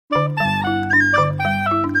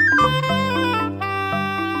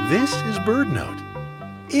This is BirdNote.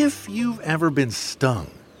 If you've ever been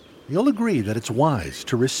stung, you'll agree that it's wise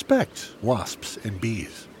to respect wasps and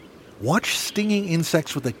bees. Watch stinging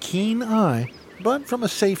insects with a keen eye, but from a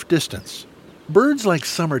safe distance. Birds like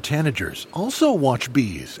summer tanagers also watch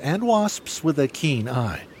bees and wasps with a keen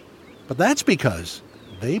eye. But that's because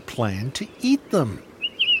they plan to eat them.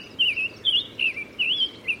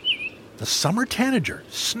 The summer tanager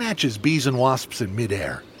snatches bees and wasps in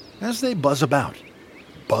midair as they buzz about.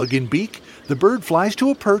 Bug in beak, the bird flies to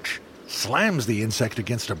a perch, slams the insect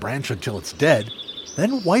against a branch until it's dead,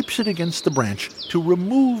 then wipes it against the branch to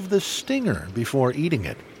remove the stinger before eating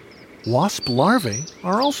it. Wasp larvae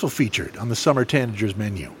are also featured on the summer tanager's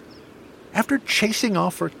menu. After chasing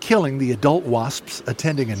off or killing the adult wasps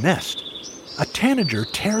attending a nest, a tanager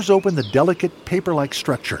tears open the delicate paper-like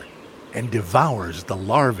structure and devours the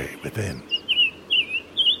larvae within.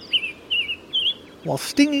 While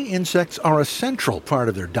stinging insects are a central part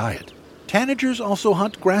of their diet, tanagers also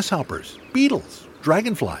hunt grasshoppers, beetles,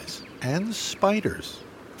 dragonflies, and spiders.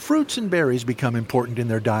 Fruits and berries become important in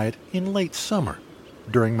their diet in late summer,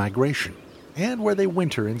 during migration, and where they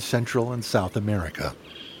winter in Central and South America.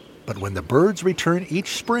 But when the birds return each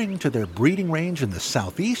spring to their breeding range in the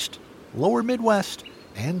southeast, lower Midwest,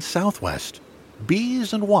 and Southwest,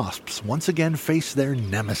 bees and wasps once again face their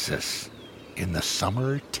nemesis in the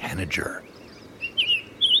summer tanager.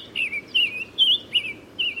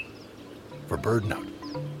 For BirdNote,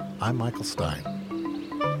 I'm Michael Stein.